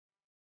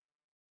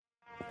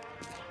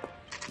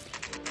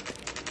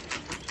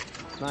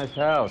Nice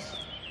house.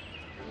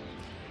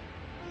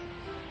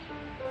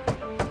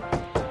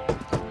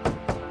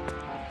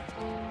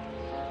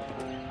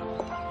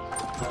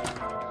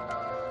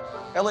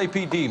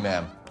 LAPD,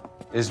 ma'am.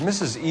 Is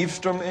Mrs.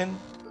 Evestrom in?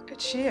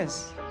 She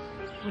is.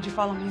 Would you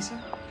follow me, sir?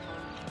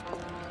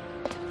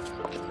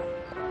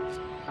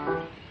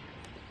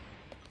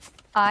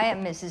 I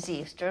am Mrs.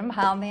 Evestrom.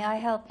 How may I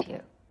help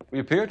you? We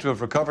appear to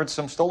have recovered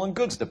some stolen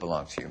goods that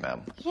belong to you,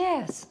 ma'am.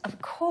 Yes,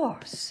 of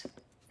course.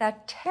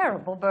 That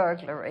terrible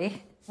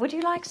burglary. Would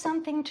you like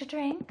something to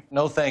drink?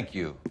 No, thank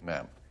you,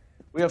 ma'am.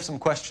 We have some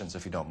questions,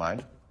 if you don't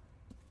mind.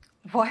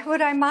 Why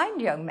would I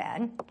mind, young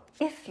man,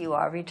 if you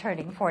are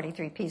returning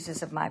 43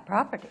 pieces of my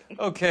property?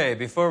 Okay,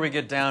 before we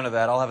get down to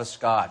that, I'll have a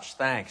scotch.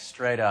 Thanks,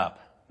 straight up.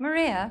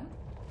 Maria,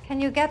 can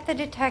you get the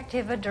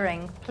detective a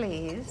drink,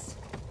 please?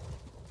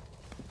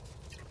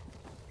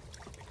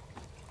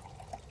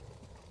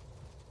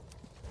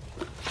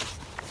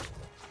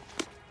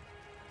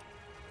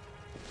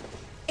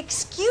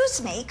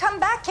 Excuse me, come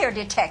back here,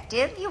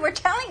 detective. You were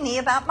telling me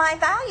about my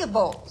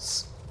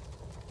valuables.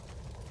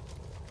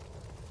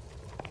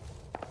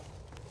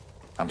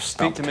 I'm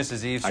Speak stumped. to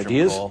Mrs. Evestrom,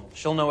 Ideas? Cole.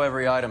 She'll know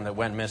every item that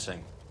went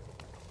missing.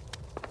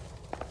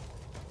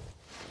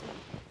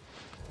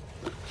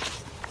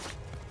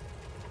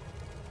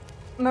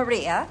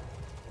 Maria,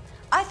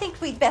 I think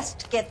we'd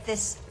best get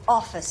this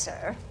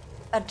officer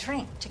a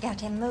drink to get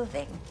him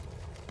moving.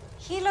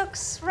 He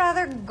looks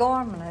rather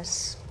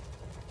gormless.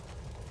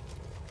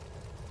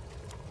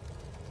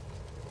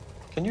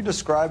 Can you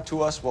describe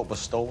to us what was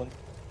stolen?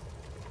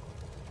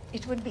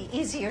 It would be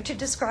easier to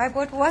describe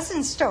what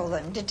wasn't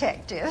stolen,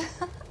 detective.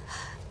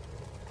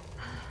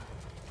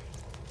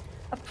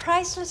 A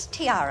priceless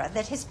tiara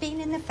that has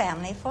been in the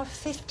family for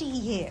 50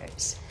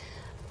 years.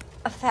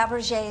 A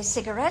Fabergé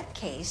cigarette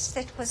case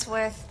that was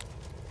worth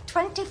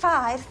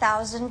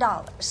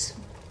 $25,000.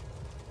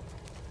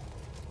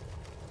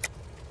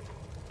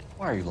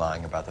 Why are you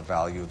lying about the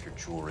value of your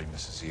jewelry,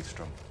 Mrs.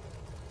 Evestrom?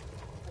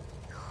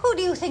 Who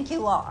do you think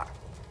you are,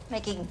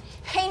 making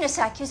heinous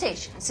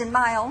accusations in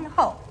my own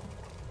home?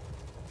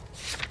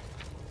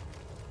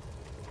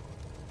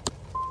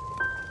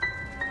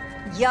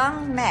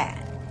 Young man,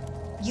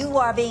 you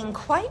are being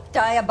quite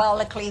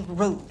diabolically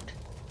rude.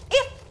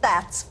 If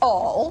that's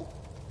all,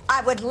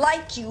 I would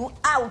like you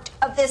out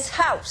of this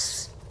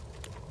house.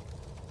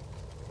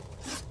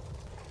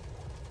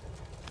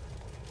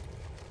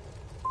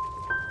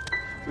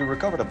 We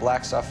recovered a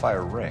black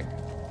sapphire ring.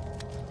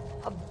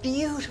 A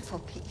beautiful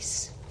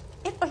piece.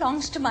 It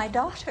belongs to my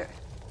daughter.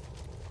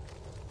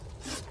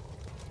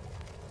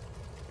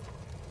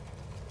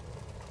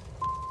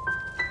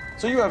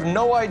 So you have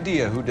no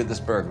idea who did this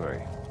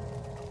burglary?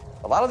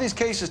 A lot of these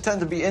cases tend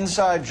to be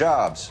inside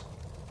jobs.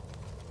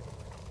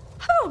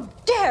 How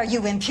dare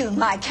you impugn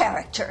my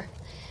character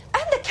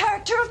and the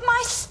character of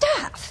my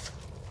staff?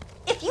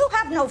 If you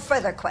have no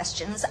further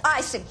questions, I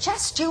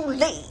suggest you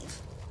leave.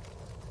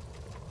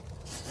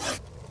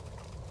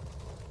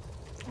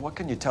 What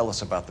can you tell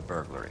us about the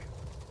burglary?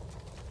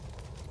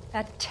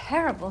 That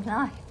terrible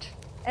night,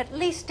 at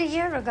least a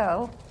year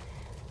ago.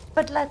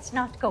 But let's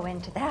not go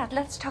into that.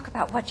 Let's talk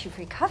about what you've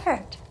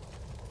recovered.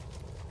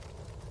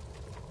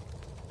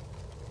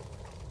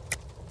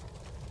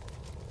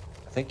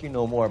 I think you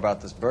know more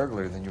about this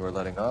burglary than you are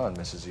letting on,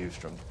 Mrs.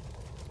 Evestrom.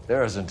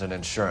 There isn't an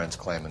insurance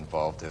claim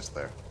involved, is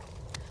there?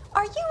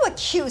 Are you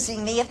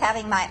accusing me of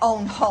having my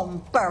own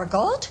home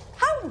burgled?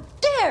 How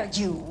dare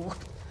you?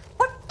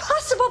 What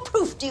possible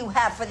proof do you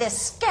have for this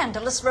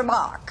scandalous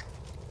remark?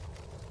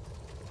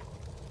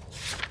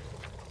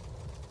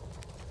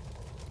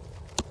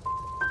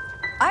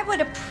 I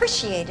would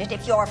appreciate it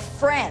if your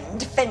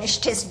friend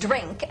finished his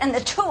drink and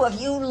the two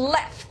of you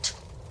left.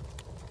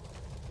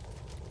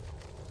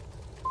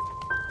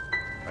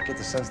 I get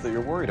the sense that you're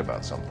worried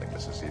about something,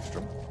 Mrs.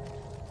 Evestrom.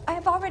 I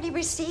have already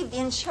received the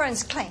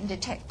insurance claim,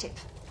 detective.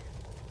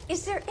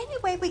 Is there any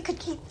way we could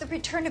keep the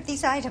return of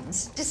these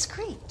items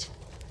discreet?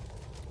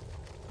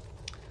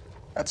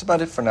 That's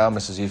about it for now,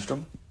 Mrs.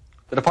 Evestrom.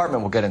 The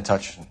department will get in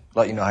touch and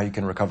let you know how you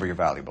can recover your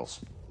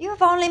valuables. You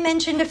have only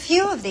mentioned a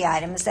few of the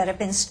items that have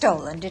been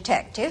stolen,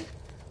 detective.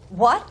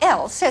 What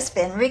else has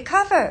been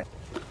recovered?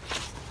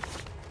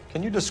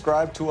 Can you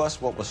describe to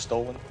us what was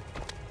stolen?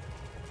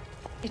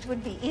 It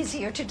would be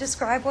easier to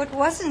describe what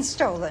wasn't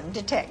stolen,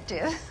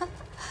 detective.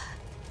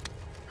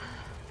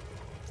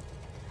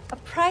 A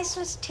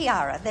priceless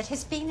tiara that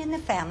has been in the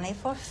family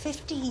for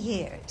 50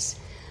 years.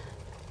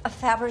 A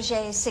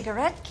Fabergé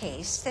cigarette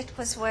case that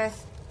was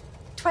worth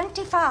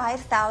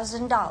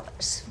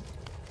 $25,000.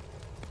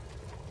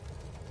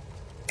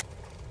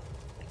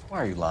 Why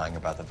are you lying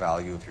about the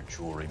value of your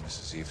jewelry,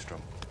 Mrs. Evestrom?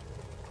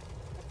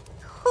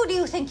 Who do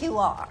you think you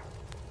are,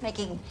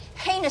 making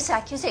heinous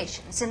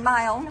accusations in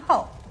my own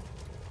home?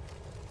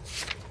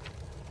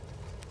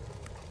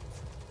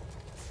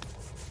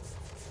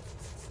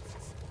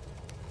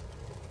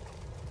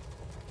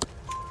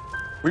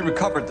 We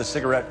recovered the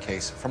cigarette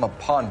case from a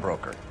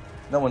pawnbroker.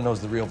 No one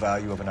knows the real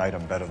value of an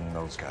item better than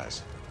those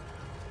guys.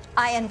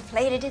 I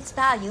inflated its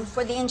value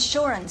for the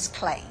insurance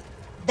claim.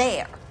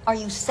 There. Are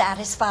you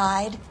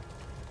satisfied?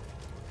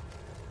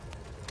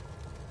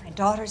 My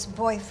daughter's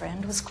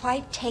boyfriend was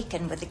quite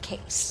taken with the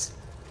case.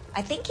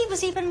 I think he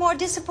was even more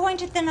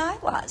disappointed than I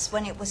was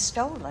when it was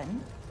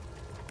stolen.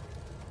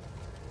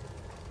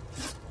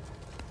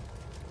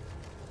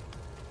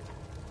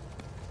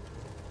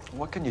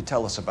 What can you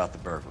tell us about the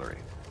burglary?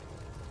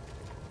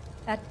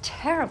 A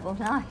terrible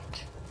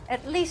night.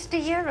 At least a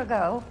year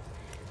ago.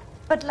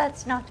 But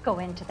let's not go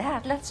into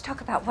that. Let's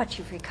talk about what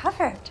you've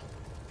recovered.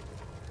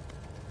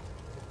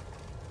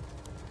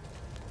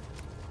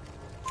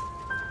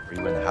 Were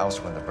you in the house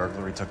when the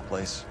burglary took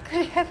place?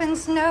 Good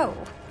heavens, no.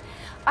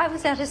 I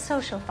was at a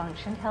social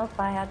function held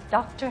by a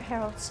Dr.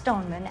 Harold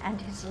Stoneman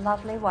and his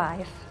lovely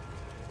wife.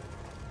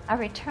 I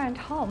returned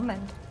home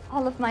and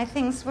all of my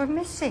things were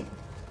missing.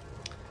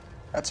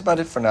 That's about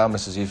it for now,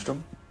 Mrs.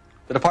 Evestrom.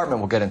 The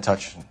department will get in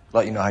touch and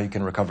let you know how you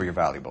can recover your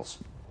valuables.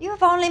 You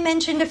have only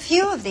mentioned a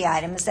few of the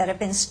items that have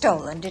been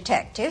stolen,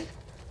 Detective.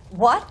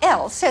 What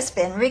else has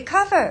been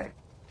recovered?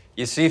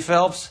 You see,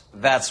 Phelps?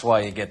 That's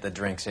why you get the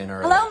drinks in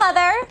early. Hello,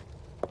 Mother.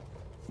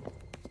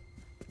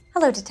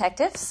 Hello,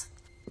 detectives.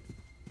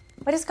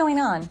 What is going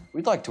on?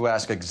 We'd like to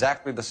ask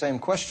exactly the same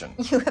question.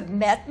 You have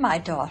met my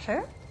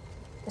daughter?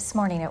 This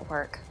morning at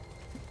work.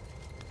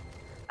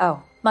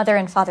 Oh, Mother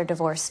and Father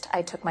divorced.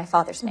 I took my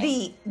father's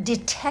name. The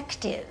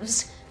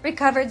detectives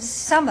recovered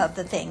some of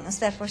the things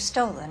that were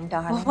stolen,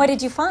 darling. Well, what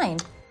did you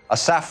find? A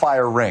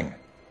sapphire ring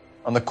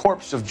on the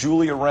corpse of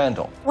Julia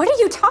Randall. What are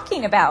you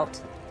talking about?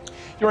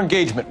 Your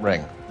engagement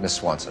ring, Miss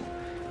Swanson.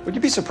 Would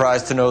you be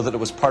surprised to know that it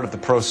was part of the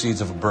proceeds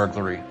of a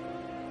burglary?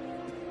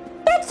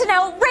 That's an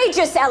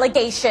outrageous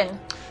allegation.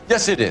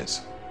 Yes, it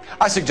is.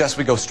 I suggest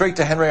we go straight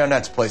to Henry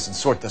Arnett's place and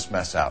sort this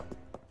mess out.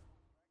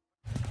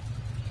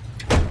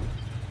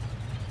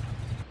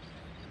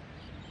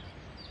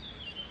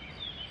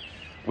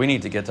 We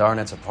need to get to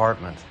Arnett's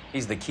apartment.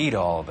 He's the key to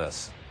all of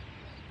this.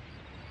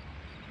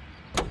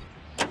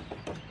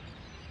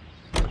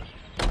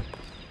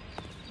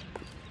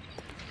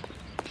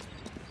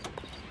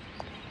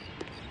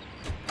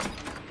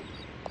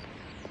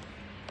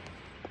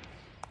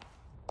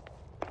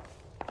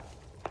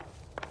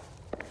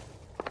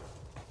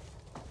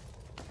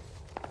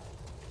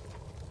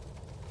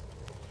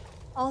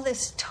 All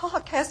this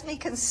talk has me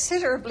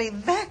considerably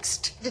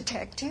vexed,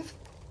 Detective.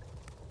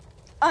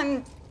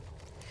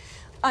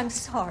 I'm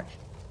sorry.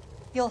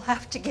 You'll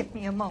have to give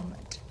me a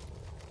moment.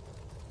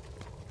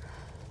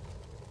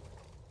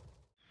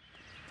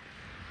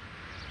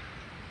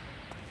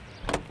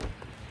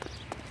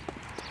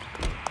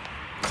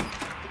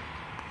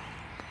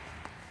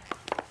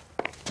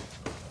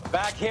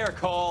 Back here,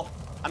 Cole.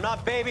 I'm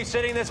not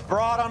babysitting this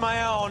broad on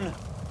my own.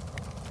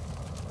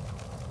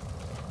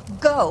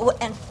 Go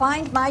and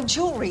find my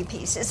jewelry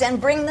pieces and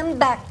bring them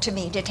back to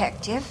me,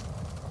 Detective.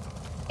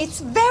 It's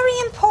very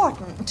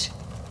important.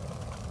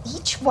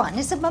 Each one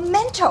is a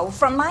memento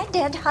from my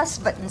dead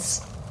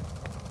husbands.